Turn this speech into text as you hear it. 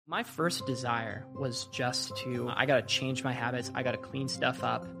My first desire was just I got to change my habits. I got to clean stuff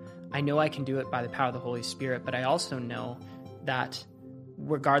up. I know I can do it by the power of the Holy Spirit, but I also know that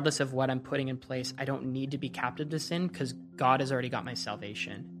regardless of what I'm putting in place, I don't need to be captive to sin because God has already got my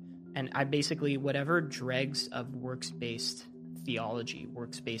salvation. And I basically, whatever dregs of works-based theology,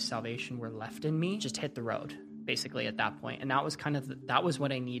 works-based salvation were left in me, just hit the road, basically, at that point. And that was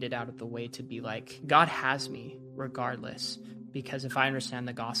what I needed out of the way to be like, God has me regardless. Because if I understand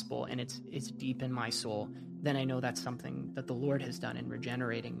the gospel and it's deep in my soul, then I know that's something that the Lord has done in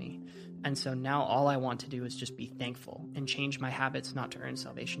regenerating me. And so now all I want to do is just be thankful and change my habits, not to earn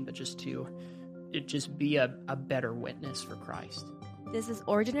salvation, but just be a better witness for Christ. This is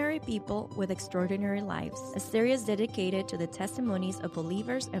Ordinary People with Extraordinary Lives, a series dedicated to the testimonies of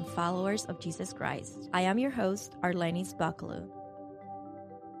believers and followers of Jesus Christ. I am your host, Arlenis Bakalu.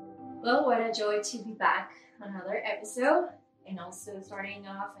 Well, what a joy to be back on another episode and also starting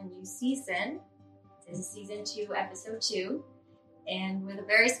off a new season. This is season 2, episode 2, and with a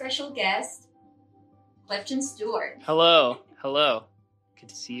very special guest, Clifton Stewart. Hello. Good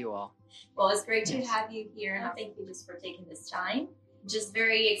to see you all. Well, it's great to have you here, and thank you just for taking this time. Just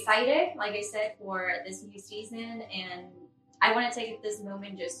very excited, like I said, for this new season, and I want to take this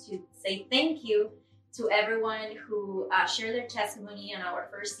moment just to say thank you to everyone who shared their testimony in our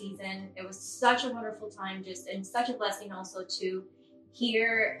first season. It was such a wonderful time, and such a blessing also to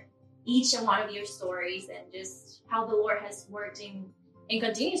hear each and one of your stories and just how the Lord has worked and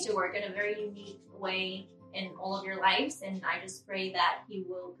continues to work in a very unique way in all of your lives. And I just pray that He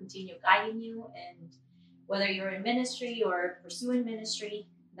will continue guiding you, and whether you're in ministry or pursuing ministry,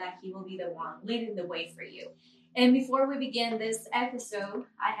 that He will be the one leading the way for you. And before we begin this episode,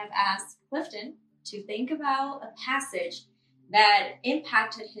 I have asked Clifton to think about a passage that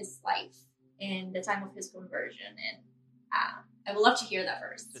impacted his life in the time of his conversion. And I would love to hear that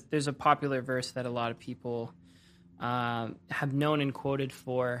verse. There's a popular verse that a lot of people have known and quoted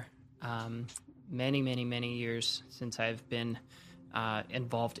for many, many, many years since I've been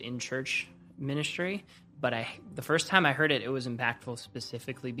involved in church ministry. But the first time I heard it, it was impactful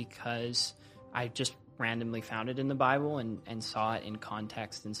specifically because I just randomly found it in the Bible and saw it in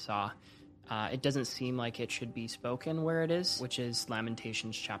context and saw it doesn't seem like it should be spoken where it is, which is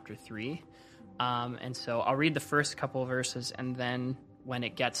Lamentations chapter 3. And so I'll read the first couple of verses, and then when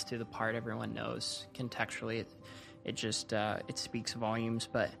it gets to the part everyone knows contextually, it speaks volumes.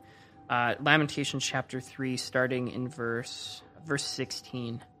 But Lamentations chapter 3, starting in verse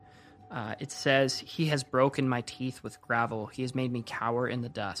 16, it says, "He has broken my teeth with gravel. He has made me cower in the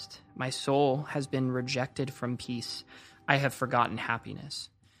dust. My soul has been rejected from peace. I have forgotten happiness.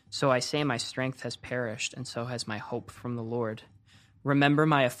 So I say my strength has perished, and so has my hope from the Lord. Remember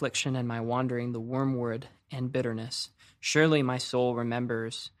my affliction and my wandering, the wormwood and bitterness. Surely my soul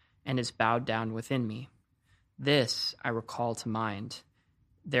remembers and is bowed down within me. This I recall to mind,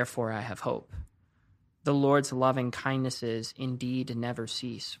 therefore I have hope. The Lord's loving kindnesses indeed never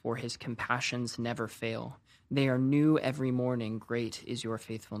cease, for His compassions never fail. They are new every morning, great is your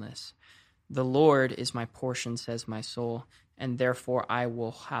faithfulness. The Lord is my portion, says my soul, and therefore I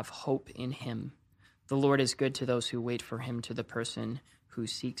will have hope in Him. The Lord is good to those who wait for Him, to the person who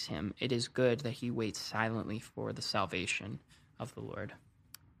seeks Him. It is good that he waits silently for the salvation of the Lord."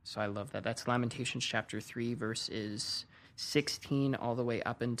 So I love that. That's Lamentations chapter 3, verses 16 all the way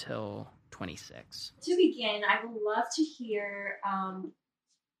up until 26. To begin, I would love to hear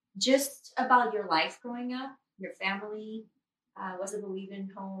just about your life growing up, your family, was a believing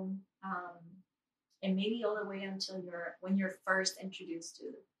home, and maybe all the way until when you're first introduced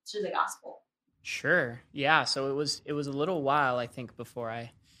to the gospel. Sure. Yeah. So it was a little while, I think, before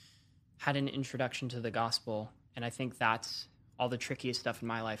I had an introduction to the gospel. And I think that's all the trickiest stuff in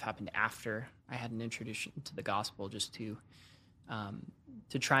my life happened after I had an introduction to the gospel, just to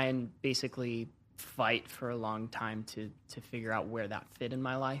try and basically fight for a long time to figure out where that fit in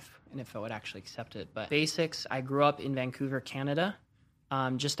my life and if I would actually accept it. But basics, I grew up in Vancouver, Canada.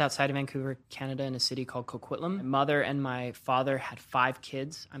 Just outside of Vancouver, Canada, in a city called Coquitlam. My mother and my father had 5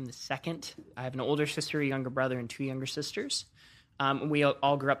 kids. I'm the second. I have an older sister, a younger brother, and 2 younger sisters. We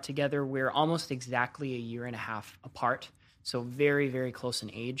all grew up together. We're almost exactly a year and a half apart, so very, very close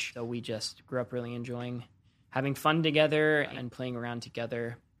in age. So we just grew up really enjoying having fun together and playing around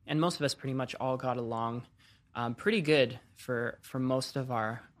together. And most of us pretty much all got along pretty good for most of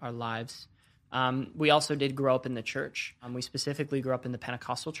our lives. We also did grow up in the church. We specifically grew up in the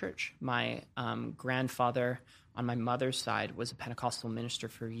Pentecostal church. My grandfather on my mother's side was a Pentecostal minister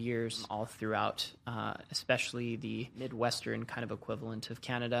for years, all throughout, especially the Midwestern kind of equivalent of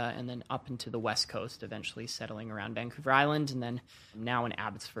Canada, and then up into the West Coast, eventually settling around Vancouver Island, and then now in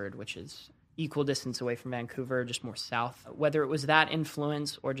Abbotsford, which is equal distance away from Vancouver, just more south. Whether it was that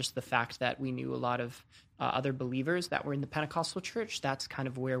influence or just the fact that we knew a lot of other believers that were in the Pentecostal church, that's kind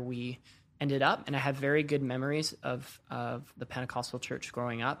of where we ended up. And I have very good memories of the Pentecostal church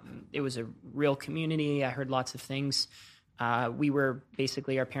growing up. It was a real community. I heard lots of things. We were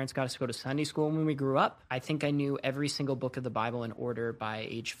basically, our parents got us to go to Sunday school when we grew up. I think I knew every single book of the Bible in order by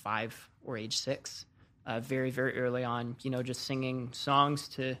age 5 or age 6, very, very early on, just singing songs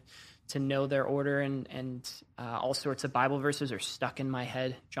to know their order, and all sorts of Bible verses are stuck in my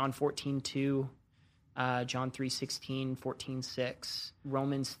head. John 14:2, John 3:16, 14:6,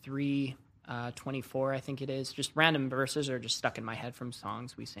 Romans 3:24, I think it is. Just random verses are just stuck in my head from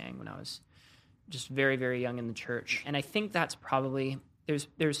songs we sang when I was just very, very young in the church. And I think that's probably,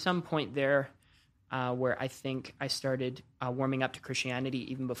 there's some point there where I think I started warming up to Christianity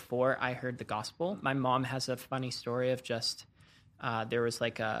even before I heard the gospel. My mom has a funny story of just, there was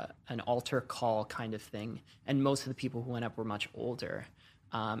like an altar call kind of thing, and most of the people who went up were much older.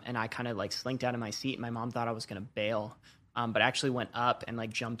 And I kind of like slinked out of my seat. My mom thought I was going to bail, but I actually went up and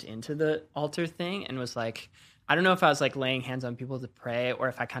like jumped into the altar thing and was like, I don't know if I was like laying hands on people to pray or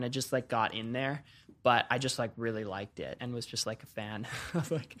if I kind of just like got in there, but I just like really liked it and was just like a fan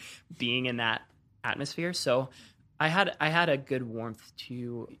of like being in that atmosphere. So I had a good warmth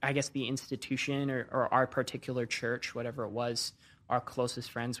to, I guess, the institution or our particular church, whatever it was. Our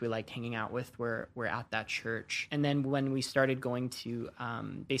closest friends we liked hanging out with were at that church. And then when we started going to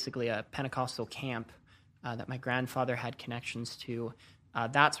basically a Pentecostal camp that my grandfather had connections to,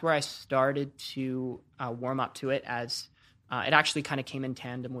 that's where I started to warm up to it, as it actually kind of came in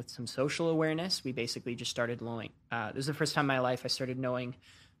tandem with some social awareness. We basically just started knowing. This was the first time in my life I started knowing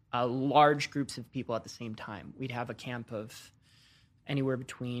large groups of people at the same time. We'd have a camp of anywhere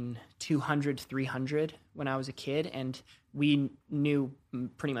between 200 to 300 when I was a kid, and we knew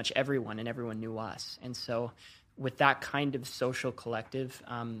pretty much everyone, and everyone knew us. And so with that kind of social collective,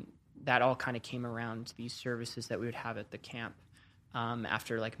 that all kind of came around these services that we would have at the camp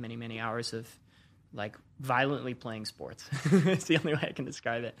after like many, many hours of like violently playing sports. It's the only way I can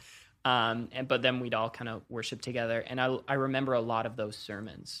describe it. But then we'd all kind of worship together. And I remember a lot of those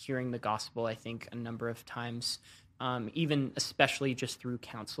sermons, hearing the gospel, I think, a number of times, even especially just through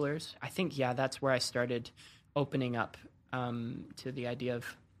counselors. I think, that's where I started opening up to the idea of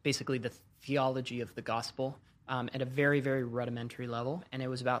basically the theology of the gospel at a very, very rudimentary level. And it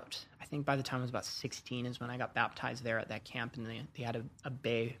was about, I think by the time I was about 16 is when I got baptized there at that camp, and they had a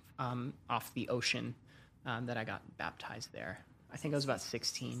bay off the ocean that I got baptized there. I think I was about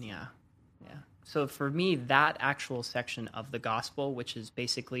 16, yeah. So for me, that actual section of the gospel, which is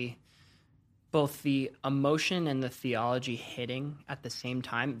basically both the emotion and the theology hitting at the same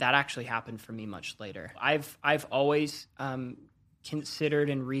time, that actually happened for me much later. I've always considered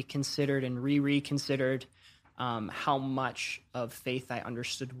and reconsidered and reconsidered how much of faith I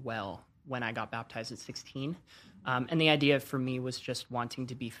understood well when I got baptized at 16. And the idea for me was just wanting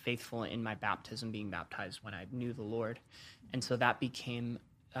to be faithful in my baptism, being baptized when I knew the Lord. And so that became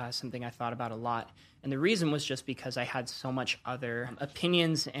something I thought about a lot. And the reason was just because I had so much other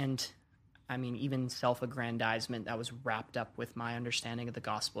opinions and, even self-aggrandizement that was wrapped up with my understanding of the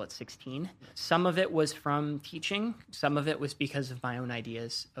gospel at 16. Some of it was from teaching. Some of it was because of my own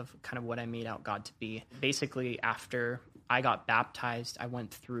ideas of kind of what I made out God to be. Basically, after I got baptized, I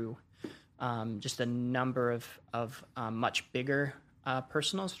went through just a number of much bigger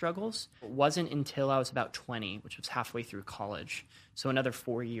personal struggles. It wasn't until I was about 20, which was halfway through college, so another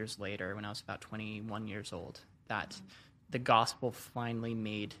 4 years later, when I was about 21 years old, that the gospel finally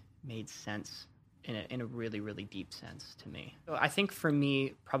made sense in a really, really deep sense to me. So I think for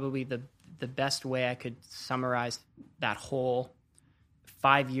me, probably the best way I could summarize that whole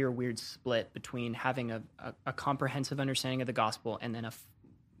 5-year weird split between having a comprehensive understanding of the gospel and then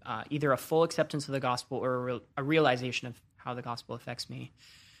either a full acceptance of the gospel or a realization of how the gospel affects me,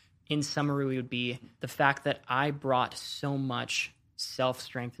 in summary, would be the fact that I brought so much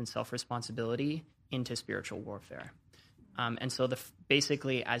self-strength and self-responsibility into spiritual warfare. And so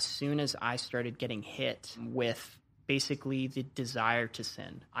basically, as soon as I started getting hit with basically the desire to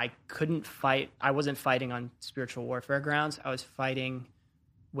sin, I couldn't fight. I wasn't fighting on spiritual warfare grounds. I was fighting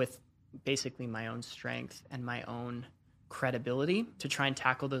with basically my own strength and my own credibility to try and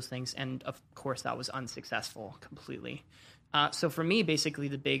tackle those things. And of course, that was unsuccessful completely. So for me, basically,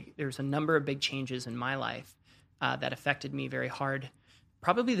 there's a number of big changes in my life that affected me very hard.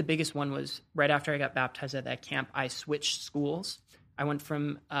 Probably the biggest one was right after I got baptized at that camp, I switched schools. I went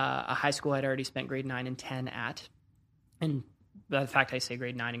from a high school I'd already spent grade 9 and 10 at. And the fact I say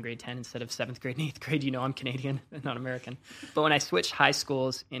grade 9 and grade 10 instead of 7th grade and 8th grade, I'm Canadian, not American. But when I switched high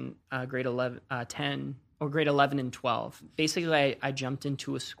schools in grade 11, 10 or grade 11 and 12, basically I jumped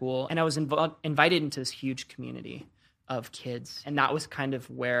into a school and I was invited into this huge community of kids. And that was kind of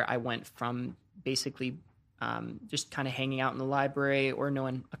where I went from basically just kind of hanging out in the library or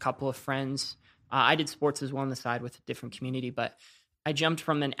knowing a couple of friends. I did sports as well on the side with a different community, but I jumped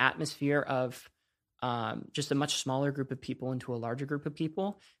from an atmosphere of just a much smaller group of people into a larger group of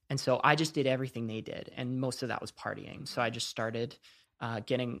people. And so I just did everything they did. And most of that was partying. So I just started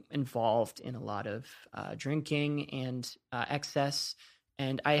getting involved in a lot of drinking and excess.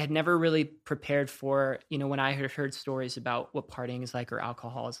 And I had never really prepared for, when I had heard stories about what partying is like or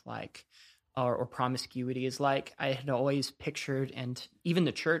alcohol is like or promiscuity is like, I had always pictured, and even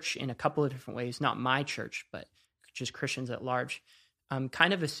the church in a couple of different ways, not my church, but just Christians at large,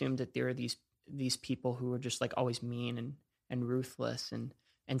 kind of assumed that there are these people who were just like always mean and ruthless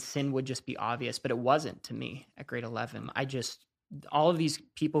and sin would just be obvious, but it wasn't to me at grade 11. All of these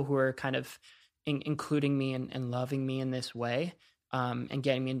people who are kind of including me and loving me in this way and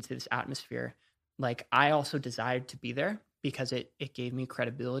getting me into this atmosphere, like I also desired to be there because it gave me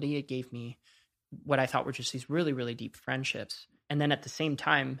credibility. It gave me what I thought were just these really, really deep friendships. And then at the same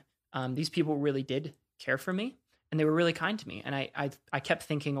time, these people really did care for me. And they were really kind to me. And I kept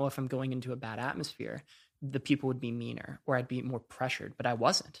thinking, if I'm going into a bad atmosphere, the people would be meaner or I'd be more pressured. But I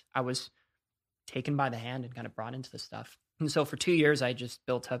wasn't. I was taken by the hand and kind of brought into this stuff. And so for 2 years, I just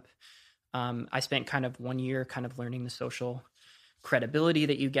built up. I spent kind of 1 year kind of learning the social credibility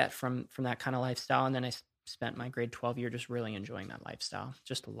that you get from that kind of lifestyle. And then I spent my grade 12 year just really enjoying that lifestyle,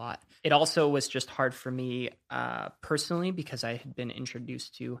 just a lot. It also was just hard for me personally because I had been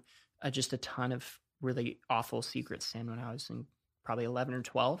introduced to just a ton of really awful secret sin when I was in probably 11 or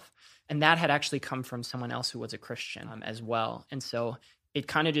 12. And that had actually come from someone else who was a Christian as well. And so it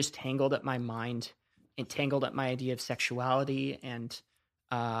kind of just tangled at my mind. It tangled at my idea of sexuality and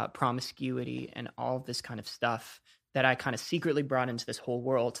promiscuity and all of this kind of stuff that I kind of secretly brought into this whole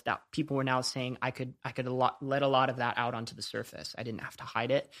world that people were now saying I could let a lot of that out onto the surface. I didn't have to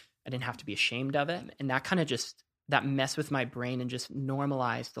hide it. I didn't have to be ashamed of it. And that kind of that messed with my brain and just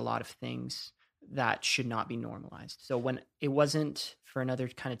normalized a lot of things that should not be normalized. So when it wasn't for another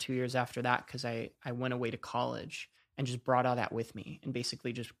kind of 2 years after that, because I went away to college and just brought all that with me and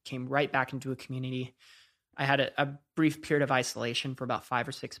basically just came right back into a community. I had a brief period of isolation for about 5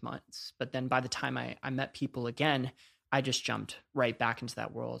 or 6 months. But then by the time I met people again, I just jumped right back into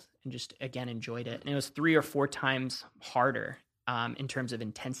that world and just, again, enjoyed it. And it was 3 or 4 times harder in terms of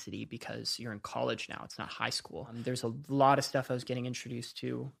intensity because you're in college now. It's not high school. There's a lot of stuff I was getting introduced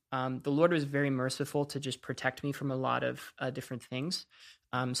to. The Lord was very merciful to just protect me from a lot of different things.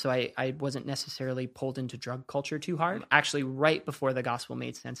 So I wasn't necessarily pulled into drug culture too hard. Actually, right before the gospel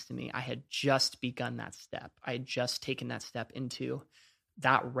made sense to me, I had just begun that step. I had just taken that step into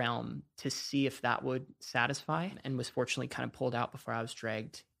that realm to see if that would satisfy and was fortunately kind of pulled out before I was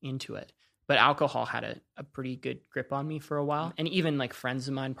dragged into it. But alcohol had a pretty good grip on me for a while. And even like friends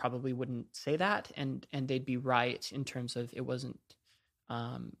of mine probably wouldn't say that. And they'd be right in terms of it wasn't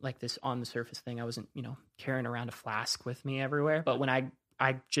like this on the surface thing. I wasn't, carrying around a flask with me everywhere. But when I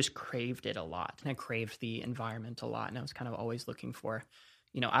just craved it a lot and I craved the environment a lot. And I was kind of always looking for,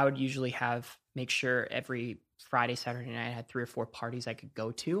 I would usually make sure every Friday, Saturday night I had 3 or 4 parties I could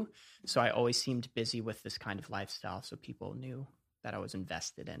go to. So I always seemed busy with this kind of lifestyle. So people knew that I was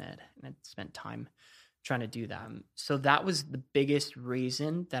invested in it and I'd spent time trying to do that. So that was the biggest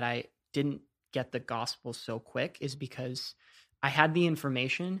reason that I didn't get the gospel so quick is because I had the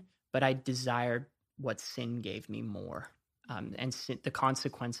information, but I desired what sin gave me more. And the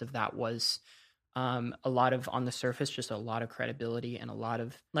consequence of that was a lot of, on the surface, just a lot of credibility and a lot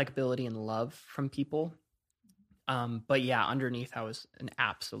of likability and love from people. But yeah, underneath I was an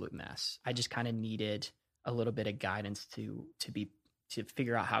absolute mess. I just kind of needed a little bit of guidance to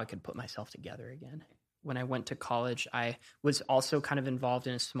figure out how I could put myself together again. When I went to college, I was also kind of involved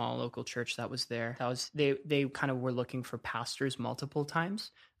in a small local church that was there. They kind of were looking for pastors multiple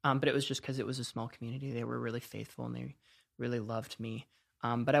times, but it was just because it was a small community. They were really faithful and they really loved me.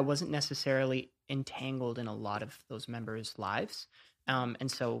 But I wasn't necessarily entangled in a lot of those members' lives.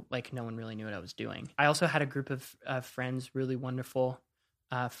 And so like no one really knew what I was doing. I also had a group of friends, really wonderful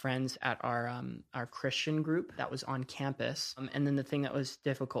friends at our Christian group that was on campus. And then the thing that was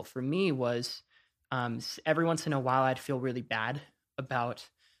difficult for me was Every once in a while, I'd feel really bad about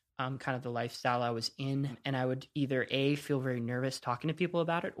kind of the lifestyle I was in. And I would either A, feel very nervous talking to people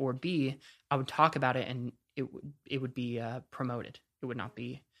about it, or B, I would talk about it and it would be promoted. It would not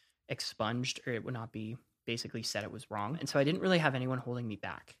be expunged, or it would not be basically said it was wrong. And so I didn't really have anyone holding me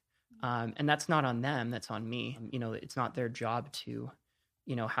back. And that's not on them, that's on me. It's not their job to,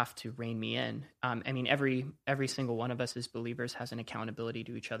 have to rein me in. I mean, every single one of us as believers has an accountability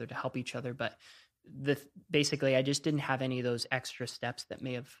to each other to help each other. But basically, I just didn't have any of those extra steps that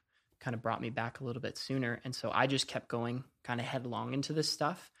may have kind of brought me back a little bit sooner. And so I just kept going kind of headlong into this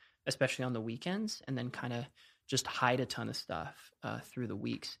stuff, especially on the weekends, and then kind of just hide a ton of stuff through the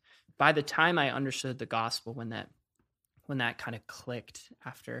weeks. By the time I understood the gospel, when that kind of clicked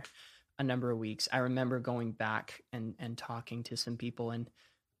after a number of weeks, I remember going back and talking to some people. And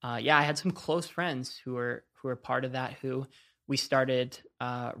I had some close friends who were part of that, who we started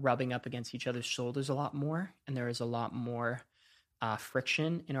rubbing up against each other's shoulders a lot more. And there was a lot more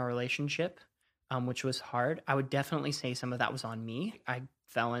friction in our relationship, which was hard. I would definitely say some of that was on me. I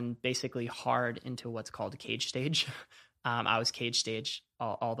fell in basically hard into what's called a cage stage. I was cage stage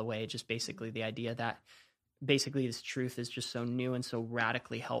all the way, just basically the idea that basically this truth is just so new and so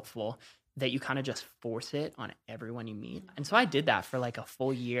radically helpful that you kind of just force it on everyone you meet. And so I did that for like a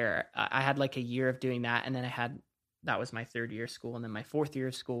full year. I had like a year of doing that. And then that was my third year of school. And then my fourth year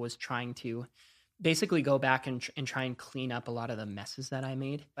of school was trying to basically go back and try and clean up a lot of the messes that I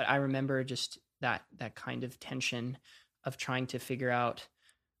made. But I remember just that kind of tension of trying to figure out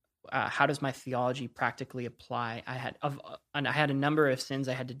how does my theology practically apply. I had a number of sins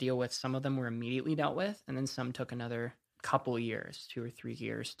I had to deal with. Some of them were immediately dealt with, and then some took another couple years, 2 or 3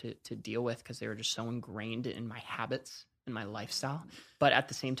 years to deal with, because they were just so ingrained in my habits and my lifestyle. But at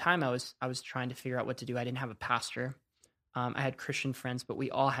the same time, I was trying to figure out what to do. I didn't have a pastor. I had Christian friends, but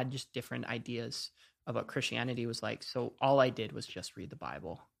we all had just different ideas of what Christianity was like. So all I did was just read the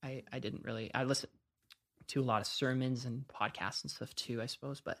Bible. I listened to a lot of sermons and podcasts and stuff too, I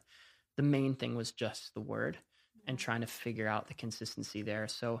suppose. But the main thing was just the word and trying to figure out the consistency there.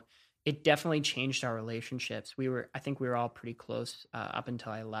 So it definitely changed our relationships. I think we were all pretty close up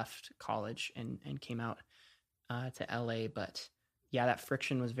until I left college and came out to LA. But yeah, that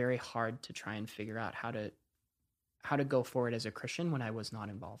friction was very hard to try and figure out how to go forward as a Christian when I was not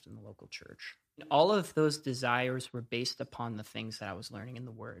involved in the local church. All of those desires were based upon the things that I was learning in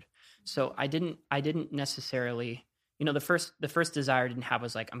the Word. So I didn't necessarily, the first desire I didn't have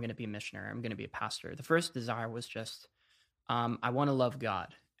was like, I'm going to be a missionary, I'm going to be a pastor. The first desire was just, I want to love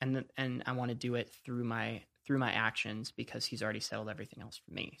God, and I want to do it through my actions, because He's already settled everything else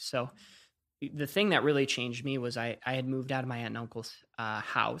for me. So the thing that really changed me was I had moved out of my aunt and uncle's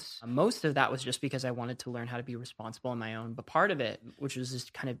house. Most of that was just because I wanted to learn how to be responsible on my own. But part of it, which was this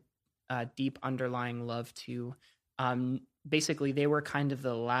kind of deep underlying love to, basically they were kind of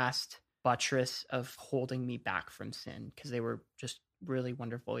the last buttress of holding me back from sin, because they were just really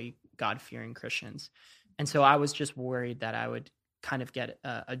wonderfully God-fearing Christians. And so I was just worried that I would kind of get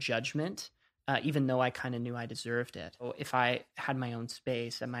a judgment, even though I kind of knew I deserved it. So if I had my own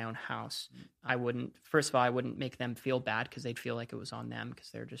space and my own house, I wouldn't make them feel bad, because they'd feel like it was on them, because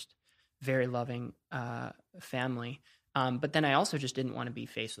they're just very loving family. But then I also just didn't want to be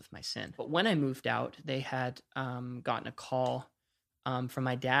faced with my sin. But when I moved out, they had gotten a call from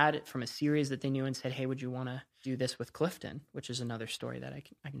my dad from a series that they knew, and said, hey, would you want to do this with Clifton? Which is another story that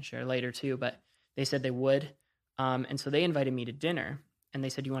I can share later too. But they said they would. And so they invited me to dinner. And they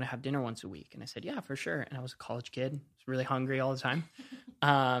said, you want to have dinner once a week? And I said, yeah, for sure. And I was a college kid. I was really hungry all the time.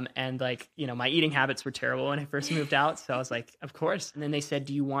 And my eating habits were terrible when I first moved out. So I was like, of course. And then they said,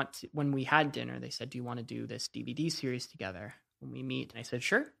 when we had dinner, they said, do you want to do this DVD series together when we meet? And I said,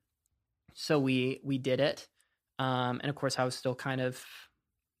 sure. So we did it. And of course, I was still kind of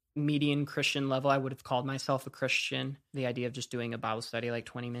median Christian level. I would have called myself a Christian. The idea of just doing a Bible study, like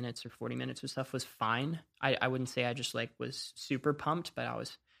 20 minutes or 40 minutes or stuff, was fine. I wouldn't say I just was super pumped, but I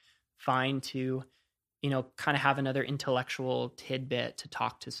was fine to, kind of have another intellectual tidbit to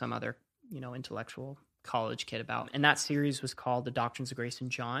talk to some other, intellectual college kid about. And that series was called The Doctrines of Grace in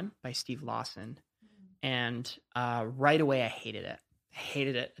John by Steve Lawson. And right away, I hated it. I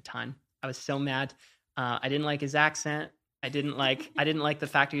hated it a ton. I was so mad. I didn't like his accent. I didn't like the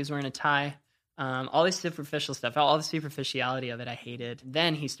fact he was wearing a tie. All this superficial stuff, all the superficiality of it, I hated.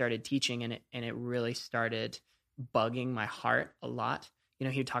 Then he started teaching, and it really started bugging my heart a lot. He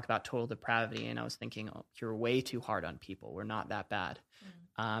would talk about total depravity, and I was thinking, oh, you're way too hard on people. We're not that bad.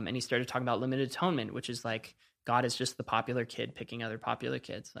 And he started talking about limited atonement, which is like God is just the popular kid picking other popular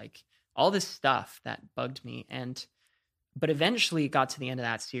kids, like all this stuff that bugged me. But eventually it got to the end of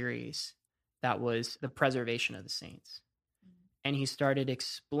that series, that was the preservation of the saints. And he started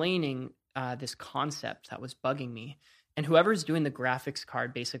explaining this concept that was bugging me. And whoever's doing the graphics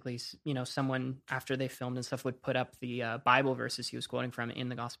card, basically, someone after they filmed and stuff would put up the Bible verses he was quoting from in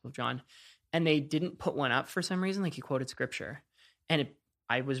the Gospel of John. And they didn't put one up for some reason, like he quoted scripture. And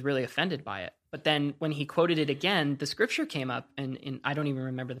I was really offended by it. But then when he quoted it again, the scripture came up, and I don't even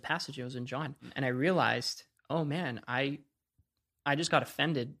remember the passage. It was in John. And I realized, oh man, I just got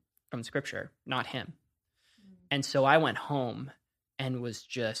offended from scripture, not him. And so I went home and was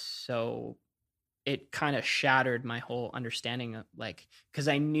just it kind of shattered my whole understanding of, like, because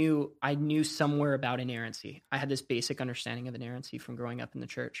I knew somewhere about inerrancy. I had this basic understanding of inerrancy from growing up in the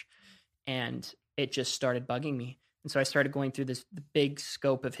church, and it just started bugging me. And so I started going through the big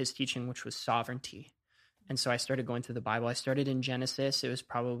scope of his teaching, which was sovereignty. And so I started going through the Bible. I started in Genesis. It was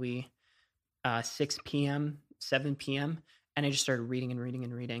probably 6 p.m., 7 p.m. And I just started reading and reading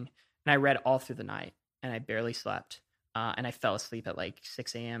and reading. And I read all through the night, and I barely slept. And I fell asleep at like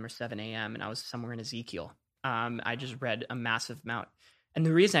 6 a.m. or 7 a.m. and I was somewhere in Ezekiel. I just read a massive amount. And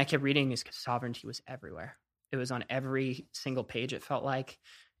the reason I kept reading is because sovereignty was everywhere. It was on every single page, it felt like.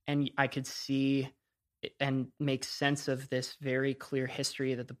 And I could see and make sense of this very clear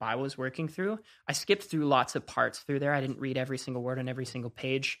history that the Bible was working through. I skipped through lots of parts through there. I didn't read every single word on every single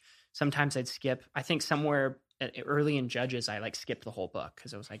page. Sometimes I'd skip. I think somewhere early in Judges, I like skipped the whole book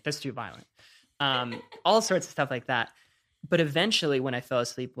because I was like, that's too violent. All sorts of stuff like that. But eventually when I fell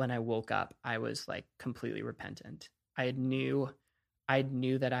asleep, when I woke up, I was like completely repentant. I knew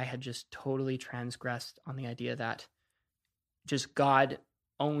that I had just totally transgressed on the idea that just God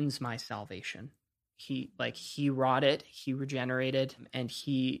owns my salvation. He wrought it, he regenerated, and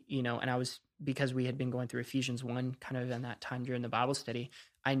and I was, because we had been going through Ephesians 1 kind of in that time during the Bible study,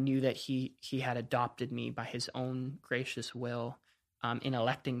 I knew that he had adopted me by his own gracious will in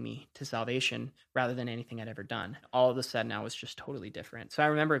electing me to salvation rather than anything I'd ever done. All of a sudden, I was just totally different. So I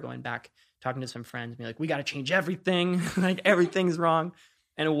remember going back, talking to some friends, being like, we got to change everything. Like, everything's wrong.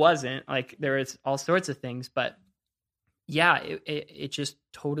 And it wasn't. Like, there was all sorts of things. But yeah, it just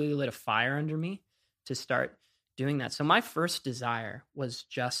totally lit a fire under me to start doing that. So my first desire was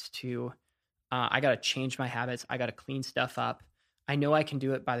just to, I got to change my habits. I got to clean stuff up. I know I can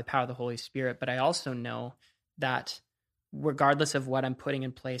do it by the power of the Holy Spirit, but I also know that regardless of what I'm putting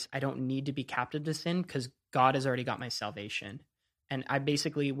in place, I don't need to be captive to sin because God has already got my salvation. And I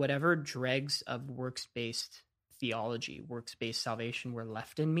basically, whatever dregs of works-based theology, works-based salvation were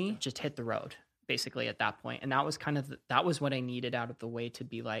left in me, just hit the road basically at that point. And that was that was what I needed out of the way to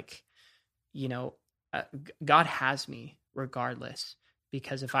be like, God has me regardless,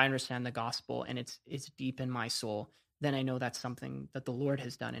 because if I understand the gospel and it's deep in my soul, then I know that's something that the Lord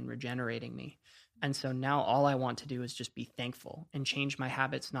has done in regenerating me. And so now all I want to do is just be thankful and change my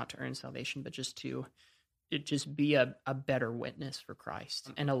habits, not to earn salvation, but just to be a better witness for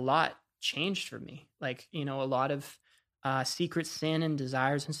Christ. And a lot changed for me. Like, a lot of secret sin and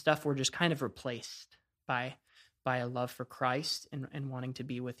desires and stuff were just kind of replaced by a love for Christ and wanting to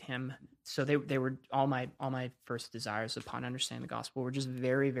be with him. So they were all my first desires upon understanding the gospel were just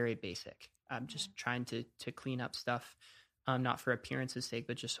very, very basic. Just trying to clean up stuff, not for appearance's sake,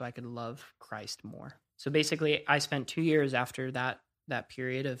 but just so I could love Christ more. So basically I spent 2 years after that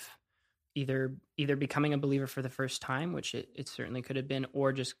period of either becoming a believer for the first time, which it certainly could have been,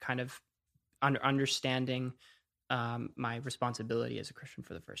 or just kind of understanding my responsibility as a Christian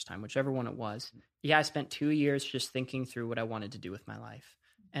for the first time, whichever one it was. Yeah, I spent 2 years just thinking through what I wanted to do with my life.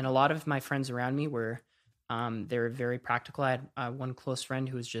 And a lot of my friends around me were very practical. I had one close friend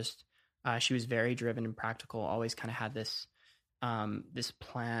who was just, she was very driven and practical, always kind of had this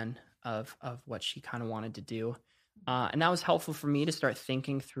plan of what she kind of wanted to do. And that was helpful for me to start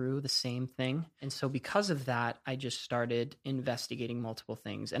thinking through the same thing. And so because of that, I just started investigating multiple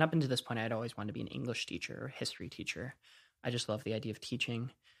things. And up until this point, I had always wanted to be an English teacher or history teacher. I just love the idea of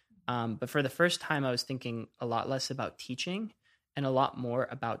teaching. But for the first time, I was thinking a lot less about teaching and a lot more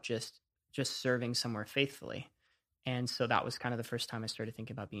about just serving somewhere faithfully. And so that was kind of the first time I started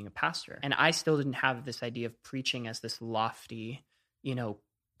thinking about being a pastor. And I still didn't have this idea of preaching as this lofty,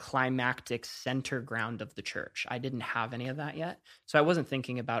 climactic center ground of the church. I didn't have any of that yet. So I wasn't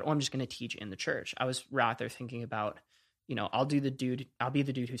thinking about, I'm just going to teach in the church. I was rather thinking about, I'll be the dude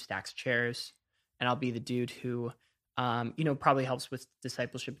who stacks chairs, and I'll be the dude who, probably helps with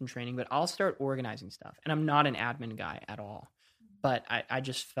discipleship and training, but I'll start organizing stuff. And I'm not an admin guy at all, but I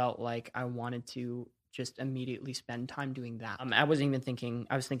just felt like I wanted to just immediately spend time doing that. I wasn't even thinking,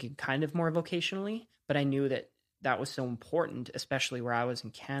 I was thinking kind of more vocationally, but I knew that was so important, especially where I was in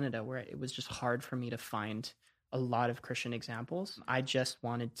Canada, where it was just hard for me to find a lot of Christian examples. I just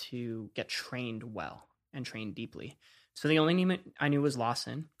wanted to get trained well and trained deeply. So the only name I knew was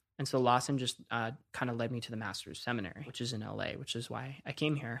Lawson. And so Lawson just kind of led me to the Master's Seminary, which is in LA, which is why I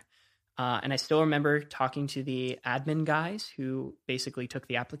came here. And I still remember talking to the admin guys who basically took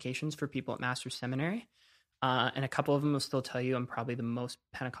the applications for people at Master's Seminary. And a couple of them will still tell you I'm probably the most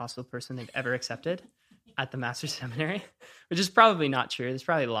Pentecostal person they've ever accepted at the Master's Seminary, which is probably not true. There's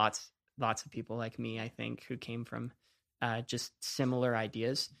probably lots of people like me, I think, who came from just similar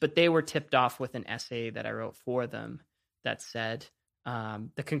ideas. But they were tipped off with an essay that I wrote for them that said,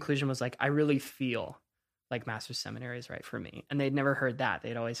 the conclusion was like, I really feel like Master's Seminary is right for me. And they'd never heard that.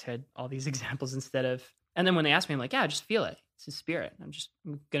 They'd always had all these examples instead of, and then when they asked me, I'm like, yeah, I just feel it. It's his spirit. I'm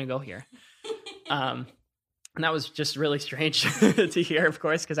going to go here. And that was just really strange to hear, of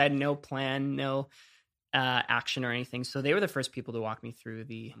course, because I had no plan, no action or anything. So they were the first people to walk me through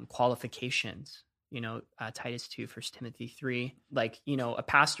the qualifications, Titus 2, 1 Timothy 3. Like, a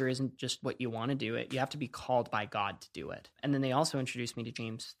pastor isn't just what you want to do it. You have to be called by God to do it. And then they also introduced me to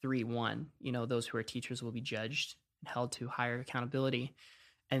James 3:1. Those who are teachers will be judged and held to higher accountability.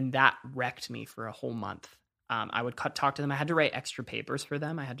 And that wrecked me for a whole month. I would talk to them. I had to write extra papers for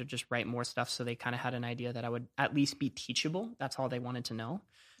them. I had to just write more stuff so they kind of had an idea that I would at least be teachable. That's all they wanted to know,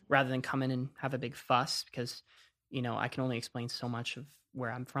 rather than come in and have a big fuss because, I can only explain so much of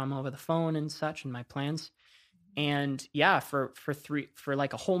where I'm from over the phone and such and my plans. And yeah, for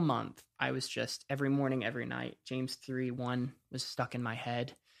like a whole month, I was just every morning, every night, James 3:1 was stuck in my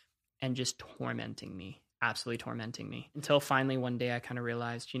head and just tormenting me, absolutely tormenting me, until finally one day I kind of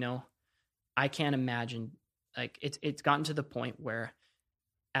realized, I can't imagine. Like it's gotten to the point where,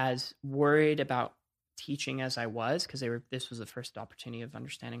 as worried about teaching as I was, because this was the first opportunity of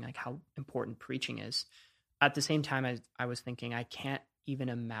understanding like how important preaching is. At the same time, I was thinking I can't even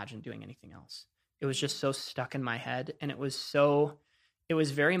imagine doing anything else. It was just so stuck in my head, and it was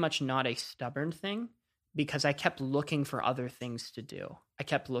very much not a stubborn thing because I kept looking for other things to do. I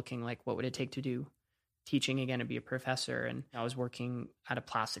kept looking like, what would it take to do teaching again and be a professor? And I was working at a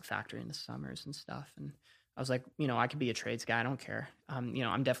plastic factory in the summers and stuff, and I was like, I could be a trades guy. I don't care.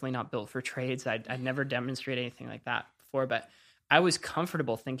 I'm definitely not built for trades. I'd never demonstrated anything like that before, but I was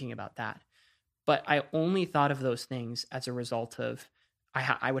comfortable thinking about that. But I only thought of those things as a result of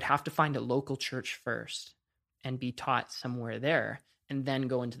I would have to find a local church first and be taught somewhere there and then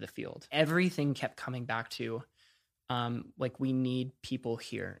go into the field. Everything kept coming back to like we need people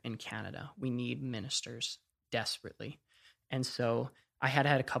here in Canada. We need ministers desperately. And so I had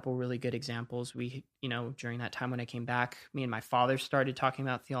a couple really good examples. We, during that time when I came back, me and my father started talking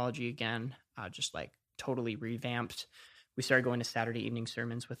about theology again, just like totally revamped. We started going to Saturday evening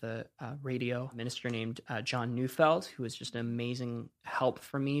sermons with a radio minister named John Neufeld, who was just an amazing help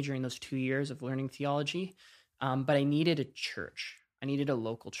for me during those 2 years of learning theology. But I needed a church. I needed a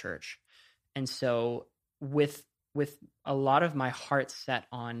local church. And so with a lot of my heart set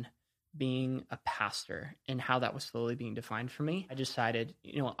on being a pastor and how that was slowly being defined for me, I decided,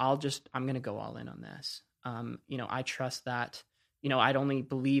 I'm going to go all in on this. I trust that, I'd only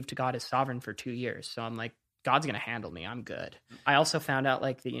believed God is sovereign for 2 years. So I'm like, God's going to handle me. I'm good. I also found out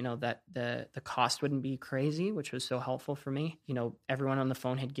like that the cost wouldn't be crazy, which was so helpful for me. Everyone on the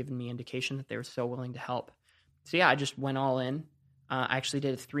phone had given me indication that they were so willing to help. So yeah, I just went all in. I actually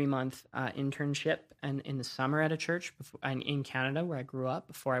did a 3-month internship in the summer at a church in Canada where I grew up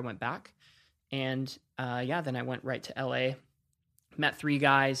before I went back. And then I went right to LA, met 3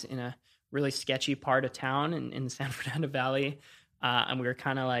 guys in a really sketchy part of town in the San Fernando Valley. And we were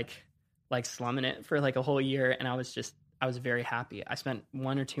kind of like slumming it for like a whole year. And I was very happy. I spent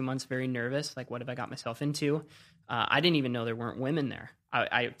 1 or 2 months very nervous. Like, what have I got myself into? I didn't even know there weren't women there.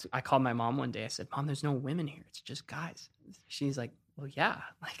 I called my mom one day. I said, Mom, there's no women here. It's just guys. She's like, well, yeah.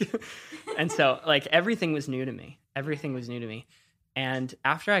 And so like everything was new to me. And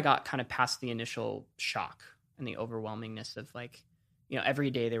after I got kind of past the initial shock and the overwhelmingness of like, every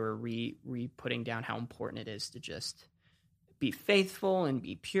day they were putting down how important it is to just be faithful and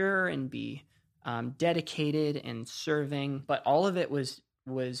be pure and be dedicated and serving. But all of it was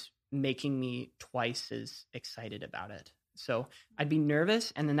making me twice as excited about it. So I'd be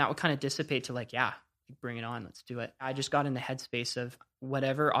nervous, and then that would kind of dissipate to like, yeah, bring it on, let's do it. I just got in the headspace of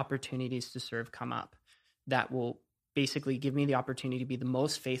whatever opportunities to serve come up that will basically give me the opportunity to be the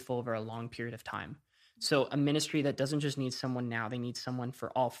most faithful over a long period of time. So a ministry that doesn't just need someone now, they need someone for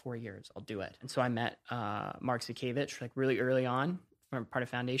all 4 years. I'll do it. And so I met Mark Zukevich like really early on from part of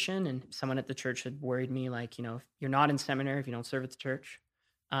Foundation, and someone at the church had worried me like, if you're not in seminary, if you don't serve at the church,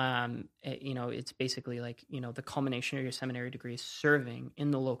 it's basically like, the culmination of your seminary degree is serving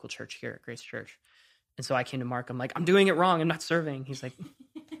in the local church here at Grace Church. And so I came to Mark. I'm like, I'm doing it wrong. I'm not serving. He's like,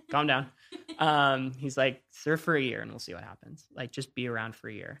 calm down. He's like, serve for a year and we'll see what happens. Like, just be around for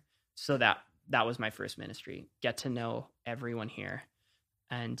a year. So that was my first ministry. Get to know everyone here,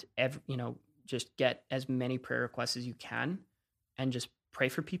 and just get as many prayer requests as you can, and just pray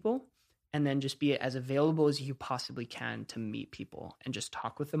for people, and then just be as available as you possibly can to meet people and just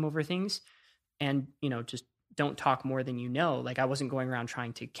talk with them over things. And, just don't talk more than you know. Like, I wasn't going around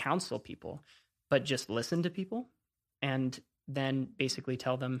trying to counsel people, but just listen to people and then basically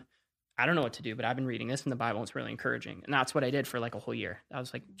tell them, I don't know what to do, but I've been reading this in the Bible. It's really encouraging. And that's what I did for like a whole year. That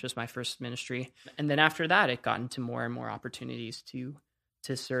was like just my first ministry. And then after that, it got into more and more opportunities to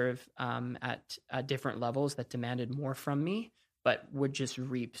serve at different levels that demanded more from me, but would just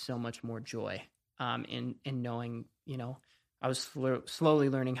reap so much more joy in knowing, I was slowly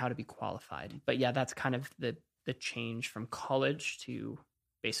learning how to be qualified. But yeah, that's kind of the change from college to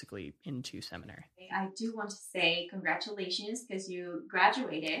basically into seminary. I do want to say congratulations because you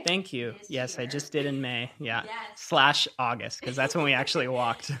graduated. Thank you. Yes, year. I just did in May. Yeah. Yes. / August, because that's when we actually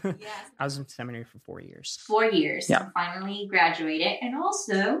walked. Yes. I was in seminary for 4 years. 4 years. Yeah. So finally graduated. And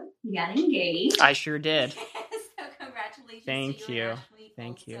also you got engaged. I sure did. So congratulations. Thank to you. and Ashley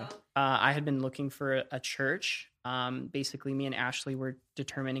Thank you. also. I had been looking for a church. Basically, me and Ashley were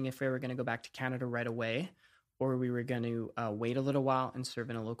determining if we were going to go back to Canada right away, or we were going to wait a little while and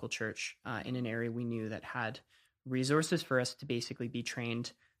serve in a local church in an area we knew that had resources for us to basically be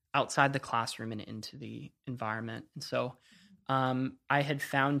trained outside the classroom and into the environment. And so I had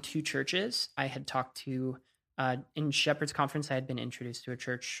found 2 churches. I had talked to, in Shepherd's Conference, I had been introduced to a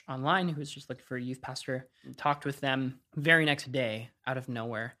church online who was just looking for a youth pastor. Talked with them. Very next day, out of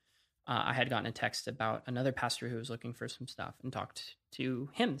nowhere, I had gotten a text about another pastor who was looking for some stuff, and talked to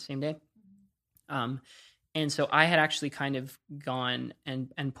him the same day. And so I had actually kind of gone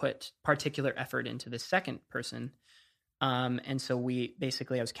and put particular effort into the second person. And so I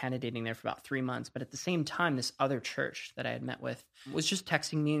was candidating there for about 3 months. But at the same time, this other church that I had met with was just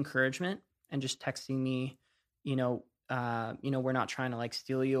texting me encouragement and just texting me, we're not trying to like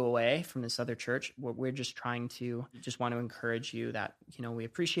steal you away from this other church. We're just trying to want to encourage you that, we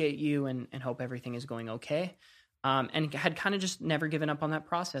appreciate you and hope everything is going okay. And had kind of just never given up on that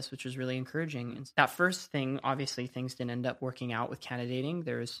process, which was really encouraging. And that first thing, obviously, things didn't end up working out with candidating.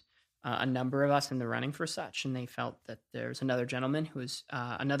 There's a number of us in the running for such, and they felt that there's another gentleman who was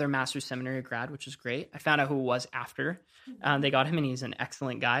another master's seminary grad, which is great. I found out who it was after they got him, and he's an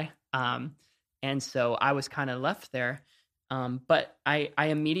excellent guy. And so I was kind of left there. But I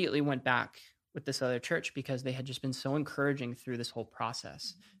immediately went back with this other church because they had just been so encouraging through this whole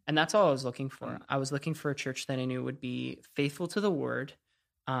process. And that's all I was looking for. I was looking for a church that I knew would be faithful to the word.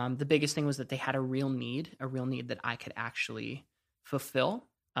 The biggest thing was that they had a real need that I could actually fulfill,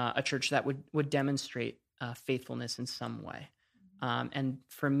 a church that would demonstrate faithfulness in some way. And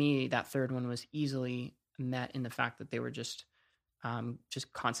for me, that third one was easily met in the fact that they were just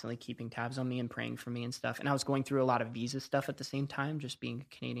constantly keeping tabs on me and praying for me and stuff. And I was going through a lot of visa stuff at the same time, just being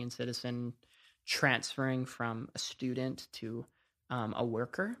a Canadian citizen, transferring from a student to a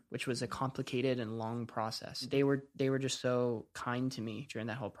worker, which was a complicated and long process. They were just so kind to me during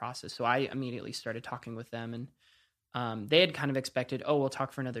that whole process. So I immediately started talking with them, and they had kind of expected, we'll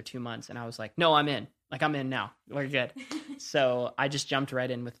talk for another 2 months. And I was like, no, I'm in. Like, I'm in now. We're good. So I just jumped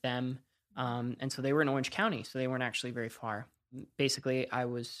right in with them. And so they were in Orange County, so they weren't actually very far. Basically,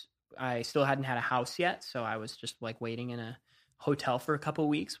 I still hadn't had a house yet, so I was just like waiting in a hotel for a couple of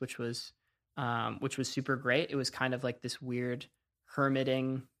weeks, which was super great. It was kind of like this weird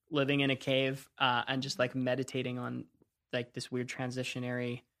hermiting, living in a cave, and just like meditating on like this weird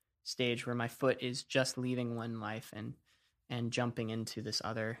transitionary stage where my foot is just leaving one life and jumping into this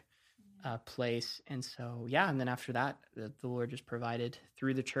other place. And so, and then after that, the Lord just provided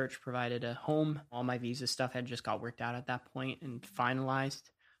through the church, provided a home. All my visa stuff had just got worked out at that point and finalized.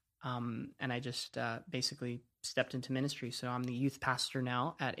 And I just basically stepped into ministry. So I'm the youth pastor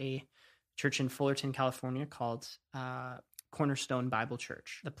now at a church in Fullerton, California called Cornerstone Bible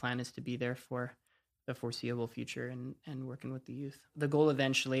Church. The plan is to be there for the foreseeable future and working with the youth. The goal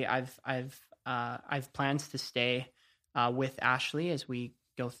eventually, I've plans to stay with Ashley as we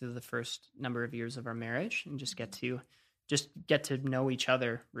go through the first number of years of our marriage and just get to know each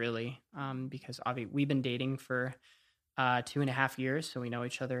other really, because obviously we've been dating for 2.5 years, so we know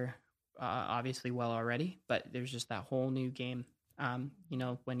each other obviously well already. But there's just that whole new game,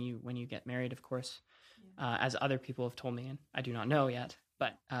 when you get married, of course, as other people have told me, and I do not know yet.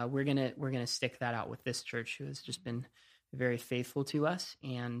 But we're gonna stick that out with this church, who has just been very faithful to us,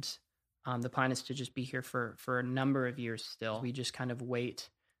 and the plan is to just be here for a number of years still. We just kind of wait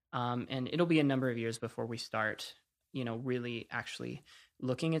And it'll be a number of years before we start, really actually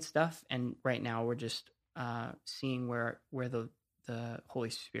looking at stuff. And right now we're just seeing where the Holy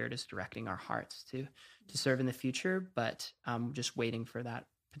Spirit is directing our hearts to serve in the future, but just waiting for that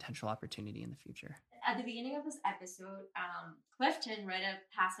potential opportunity in the future. At the beginning of this episode, Clifton read a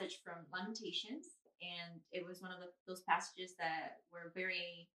passage from Lamentations, and it was one of those passages that were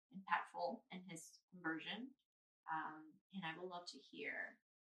very impactful in his conversion. And I would love to hear,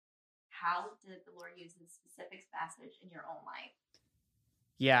 how did the Lord use this specific passage in your own life?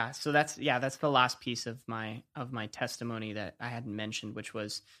 Yeah, so that's the last piece of my testimony that I hadn't mentioned, which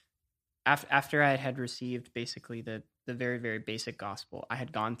was after I had received basically the very, very basic gospel. I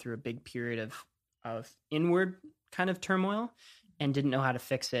had gone through a big period of inward kind of turmoil and didn't know how to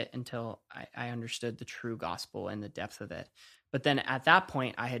fix it until I understood the true gospel and the depth of it. But then at that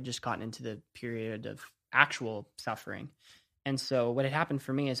point, I had just gotten into the period of actual suffering. And so what had happened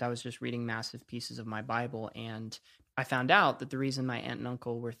for me is I was just reading massive pieces of my Bible, and I found out that the reason my aunt and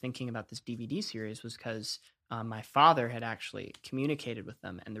uncle were thinking about this DVD series was because my father had actually communicated with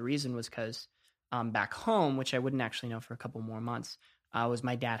them. And the reason was because back home, which I wouldn't actually know for a couple more months, was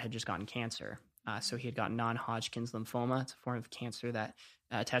my dad had just gotten cancer. So he had gotten non-Hodgkin's lymphoma. It's a form of cancer that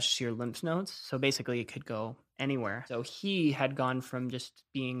attaches to your lymph nodes. So basically it could go anywhere. So he had gone from just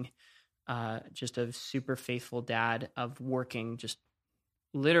being just a super faithful dad of working just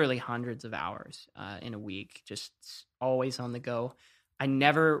literally hundreds of hours in a week, just always on the go. I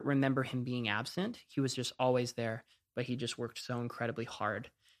never remember him being absent. He was just always there, but he just worked so incredibly hard.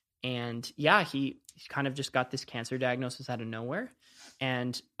 And yeah, he kind of just got this cancer diagnosis out of nowhere.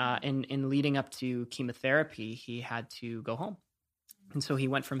 And in leading up to chemotherapy, he had to go home. And so he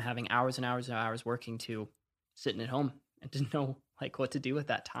went from having hours and hours and hours working to sitting at home and didn't know like what to do with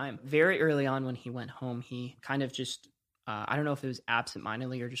that time. Very early on when he went home, he kind of just, I don't know if it was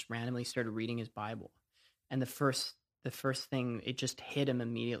absentmindedly or just randomly started reading his Bible. And the first thing, it just hit him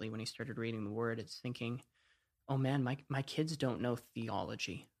immediately when he started reading the word. It's thinking, oh man, my kids don't know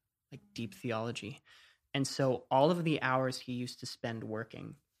theology, like deep theology. And so all of the hours he used to spend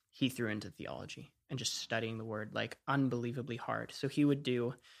working, he threw into theology and just studying the word like unbelievably hard. So he would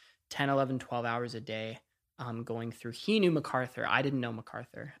do 10, 11, 12 hours a day going through. He knew MacArthur. I didn't know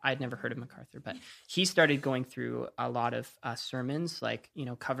MacArthur. I'd never heard of MacArthur, but he started going through a lot of sermons, like,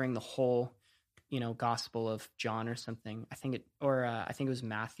 covering the whole, Gospel of John or something. I think it was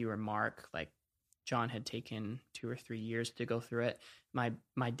Matthew or Mark. Like John had taken 2 or 3 years to go through it.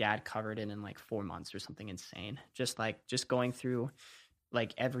 My dad covered it in like 4 months or something insane. Just going through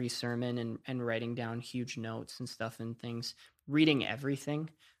like every sermon and writing down huge notes and stuff and things, reading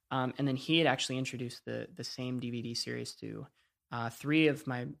everything. And then he had actually introduced the same DVD series to 3 of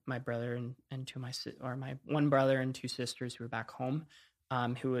my brother and my one brother and 2 sisters who were back home,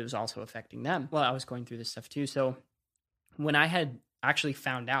 who was also affecting them. Well, I was going through this stuff too. So when I had actually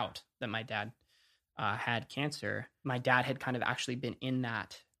found out that my dad had cancer, my dad had kind of actually been in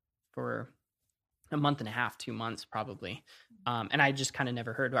that for a month and a half, 2 months probably. And I just kind of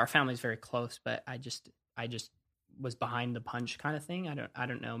never heard. Our family's very close, but I just was behind the punch kind of thing. I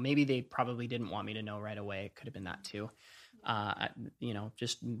don't know. Maybe they probably didn't want me to know right away. It could have been that too.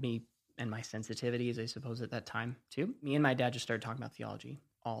 Just me and my sensitivities, I suppose, at that time too. Me and my dad just started talking about theology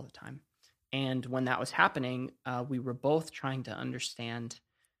all the time. And when that was happening, we were both trying to understand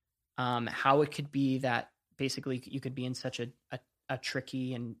how it could be that basically you could be in such a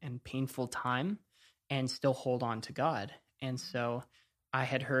tricky and painful time and still hold on to God. And so I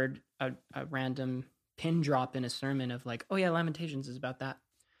had heard a random pin drop in a sermon of like, oh yeah, Lamentations is about that.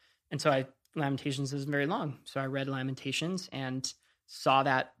 And so Lamentations isn't very long. So I read Lamentations and saw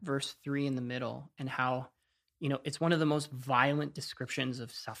that verse 3 in the middle and how, it's one of the most violent descriptions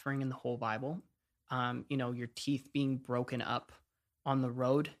of suffering in the whole Bible. Your teeth being broken up on the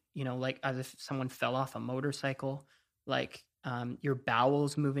road, like as if someone fell off a motorcycle, like your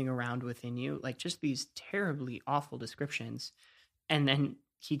bowels moving around within you, like just these terribly awful descriptions. And then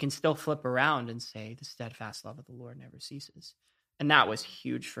he can still flip around and say, the steadfast love of the Lord never ceases. And that was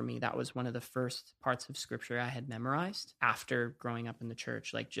huge for me. That was one of the first parts of scripture I had memorized after growing up in the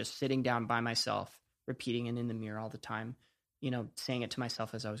church, like just sitting down by myself, repeating it in the mirror all the time, saying it to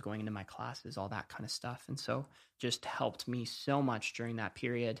myself as I was going into my classes, all that kind of stuff. And so just helped me so much during that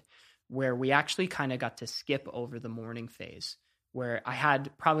period where we actually kind of got to skip over the mourning phase, where I had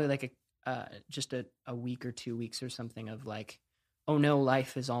probably like just a week or 2 weeks or something of like, oh no,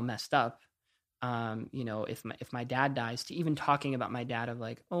 life is all messed up. If my dad dies, to even talking about my dad of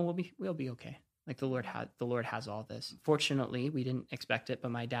like, oh, we'll be okay. Like the Lord has all this. Fortunately, we didn't expect it,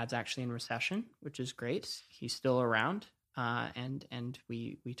 but my dad's actually in recession, which is great. He's still around. and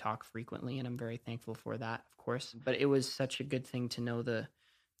we talk frequently, and I'm very thankful for that, of course. But it was such a good thing to know the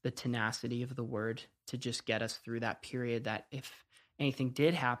tenacity of the word to just get us through that period, that if anything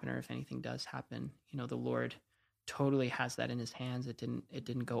did happen or if anything does happen, the Lord totally has that in his hands. It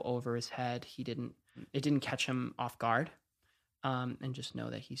didn't go over his head. It didn't catch him off guard. And just know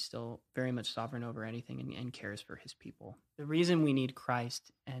that he's still very much sovereign over anything and cares for his people. The reason we need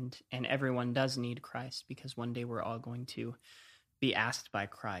Christ, and everyone does need Christ, because one day we're all going to be asked by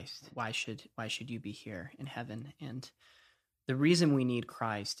Christ, why should you be here in heaven? And the reason we need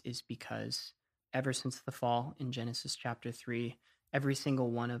Christ is because ever since the fall in Genesis chapter 3, every single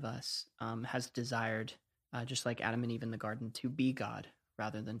one of us has desired, just like Adam and Eve in the garden, to be God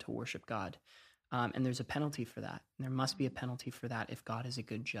rather than to worship God. And there's a penalty for that. And there must be a penalty for that if God is a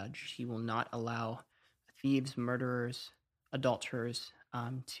good judge. He will not allow thieves, murderers, adulterers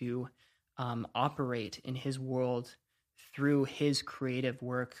to operate in his world through his creative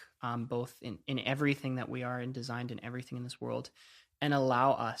work, both in everything that we are and designed in everything in this world, and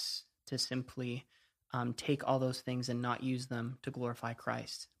allow us to simply take all those things and not use them to glorify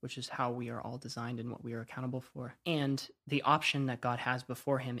Christ, which is how we are all designed and what we are accountable for. And the option that God has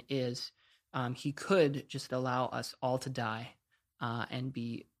before him is he could just allow us all to die and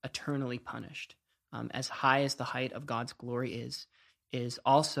be eternally punished. As high as the height of God's glory is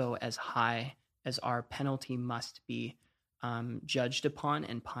also as high as our penalty must be judged upon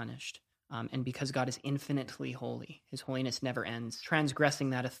and punished. And because God is infinitely holy, his holiness never ends. Transgressing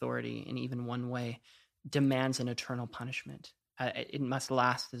that authority in even one way demands an eternal punishment. It must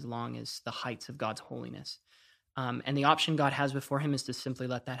last as long as the heights of God's holiness. And the option God has before him is to simply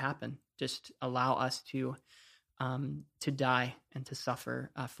let that happen. Just allow us to die and to suffer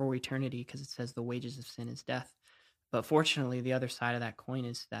for eternity, because it says the wages of sin is death. But fortunately, the other side of that coin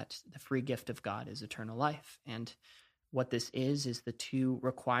is that the free gift of God is eternal life. And what this is the two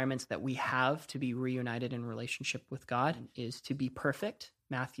requirements that we have to be reunited in relationship with God is to be perfect.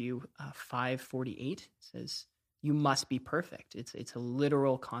 Matthew 5:48 says, you must be perfect. It's a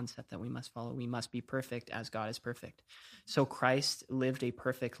literal concept that we must follow. We must be perfect as God is perfect. So Christ lived a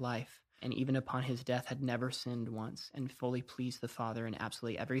perfect life, and even upon his death had never sinned once, and fully pleased the Father in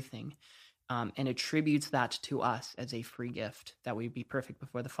absolutely everything, and attributes that to us as a free gift, that we be perfect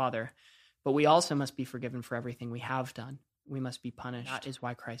before the Father. But we also must be forgiven for everything we have done. We must be punished. That is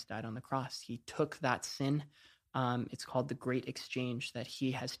why Christ died on the cross. He took that sin. It's called the Great Exchange, that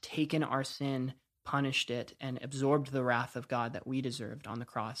he has taken our sin, punished it, and absorbed the wrath of God that we deserved on the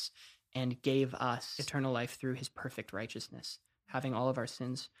cross, and gave us eternal life through his perfect righteousness, having all of our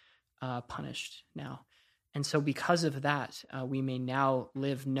sins punished now. And so because of that, we may now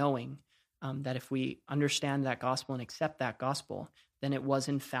live knowing that if we understand that gospel and accept that gospel, then it was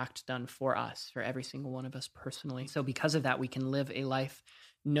in fact done for us, for every single one of us personally. So because of that, we can live a life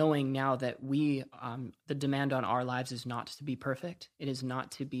knowing now that the demand on our lives is not to be perfect. It is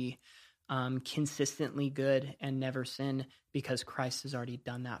not to be consistently good and never sin, because Christ has already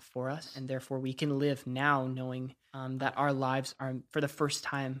done that for us. And therefore we can live now knowing that our lives are for the first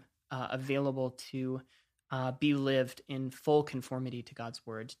time available to be lived in full conformity to God's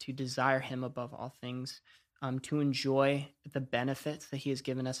word, to desire him above all things, to enjoy the benefits that he has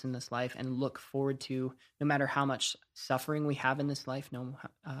given us in this life, and look forward to, no matter how much suffering we have in this life, no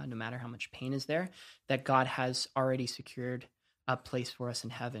matter how much pain is there, that God has already secured a place for us in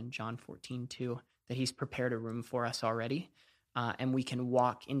heaven, John 14:2, that he's prepared a room for us already. And we can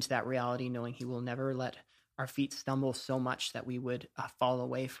walk into that reality knowing he will never let our feet stumble so much that we would fall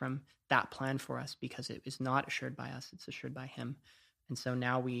away from that plan for us, because it is not assured by us, it's assured by him. And so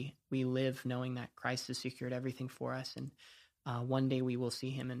now we live knowing that Christ has secured everything for us, and one day we will see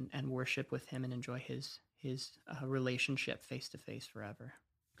him and worship with him and enjoy his relationship face to face forever.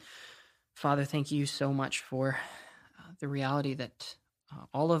 Father, thank you so much for the reality that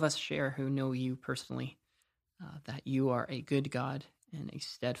all of us share who know you personally, that you are a good God and a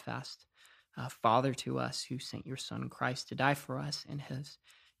steadfast Father to us, who sent your Son Christ to die for us and has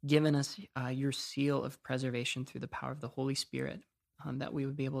given us your seal of preservation through the power of the Holy Spirit, that we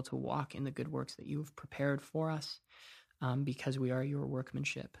would be able to walk in the good works that you have prepared for us, because we are your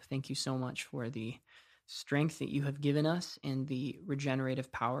workmanship. Thank you so much for the strength that you have given us and the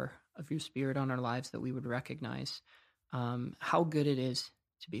regenerative power of your Spirit on our lives, that we would recognize how good it is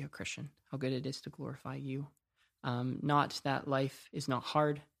to be a Christian, how good it is to glorify you. Not that life is not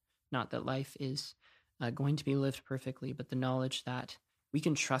hard, not that life is going to be lived perfectly, but the knowledge that we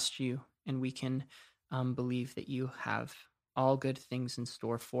can trust you and we can believe that you have all good things in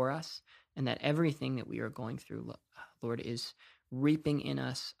store for us, and that everything that we are going through, Lord, is reaping in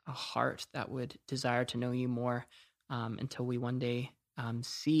us a heart that would desire to know you more, until we one day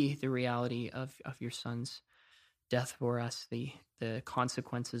see the reality of your Son's death for us, the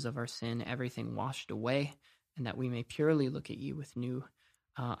consequences of our sin, everything washed away, and that we may purely look at you with new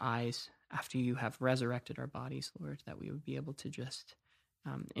eyes after you have resurrected our bodies, Lord, that we would be able to just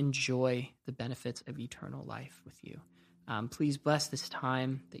enjoy the benefits of eternal life with you. Please bless this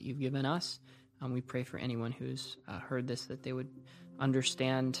time that you've given us. We pray for anyone who's heard this, that they would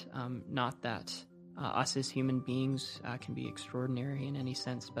understand not that us as human beings can be extraordinary in any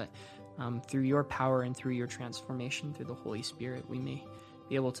sense, but through your power and through your transformation through the Holy Spirit, we may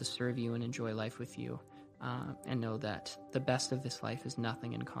be able to serve you and enjoy life with you, and know that the best of this life is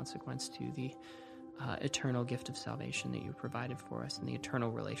nothing in consequence to the eternal gift of salvation that you provided for us and the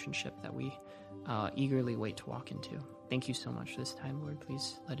eternal relationship that we eagerly wait to walk into. Thank you so much for this time, Lord.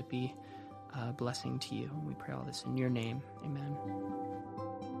 Please let it be a blessing to you. And we pray all this in your name. Amen.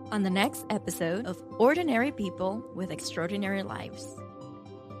 On the next episode of Ordinary People with Extraordinary Lives.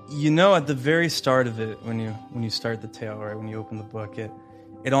 At the very start of it, when you start the tale, right, when you open the book,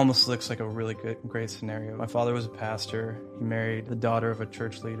 it almost looks like a really great scenario. My father was a pastor. He married the daughter of a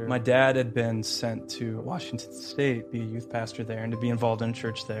church leader. My dad had been sent to Washington State, be a youth pastor there, and to be involved in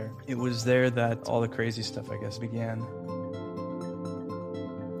church there. It was there that all the crazy stuff, I guess, began.